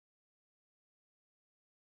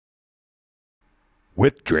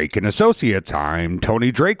With Drake Associates, I'm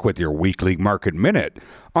Tony Drake with your weekly market minute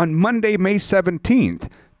on Monday, May 17th,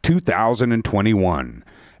 2021.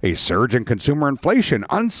 A surge in consumer inflation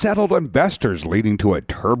unsettled investors, leading to a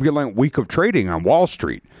turbulent week of trading on Wall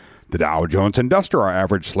Street. The Dow Jones Industrial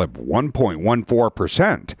Average slipped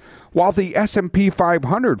 1.14%, while the S&P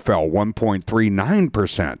 500 fell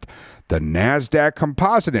 1.39%. The Nasdaq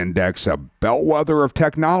Composite Index, a bellwether of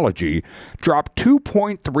technology, dropped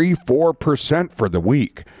 2.34% for the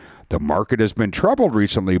week. The market has been troubled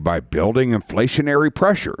recently by building inflationary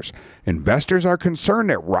pressures. Investors are concerned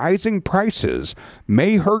that rising prices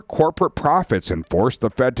may hurt corporate profits and force the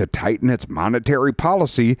Fed to tighten its monetary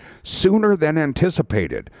policy sooner than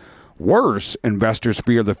anticipated. Worse, investors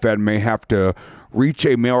fear the Fed may have to reach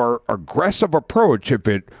a more aggressive approach if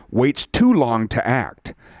it waits too long to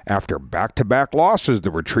act. After back-to-back losses, the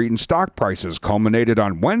retreat in stock prices culminated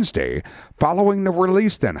on Wednesday following the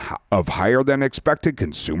release of higher-than-expected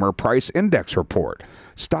consumer price index report.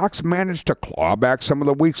 Stocks managed to claw back some of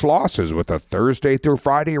the week's losses with a Thursday through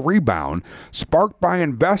Friday rebound sparked by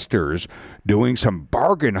investors doing some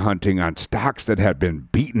bargain hunting on stocks that had been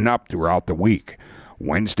beaten up throughout the week.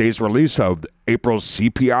 Wednesday's release of April's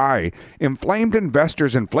CPI inflamed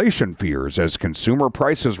investors' inflation fears as consumer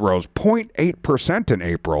prices rose 0.8% in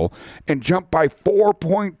April and jumped by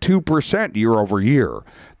 4.2% year over year.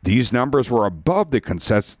 These numbers were above the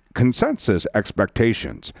consensus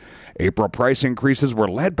expectations. April price increases were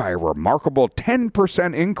led by a remarkable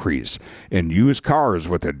 10% increase in used cars,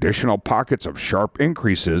 with additional pockets of sharp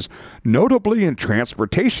increases, notably in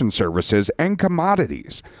transportation services and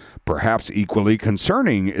commodities. Perhaps equally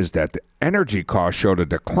concerning is that the energy costs showed a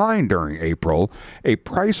decline during April, a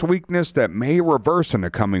price weakness that may reverse in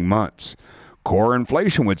the coming months. Core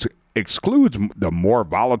inflation, which excludes the more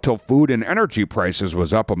volatile food and energy prices,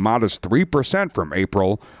 was up a modest 3% from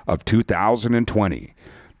April of 2020.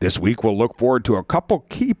 This week, we'll look forward to a couple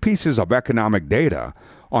key pieces of economic data.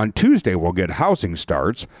 On Tuesday, we'll get housing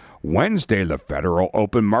starts. Wednesday, the Federal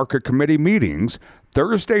Open Market Committee meetings.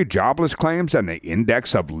 Thursday, jobless claims and the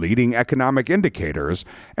index of leading economic indicators.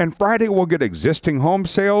 And Friday, we'll get existing home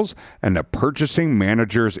sales and the Purchasing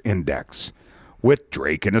Managers Index. With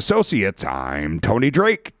Drake & Associates, I'm Tony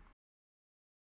Drake.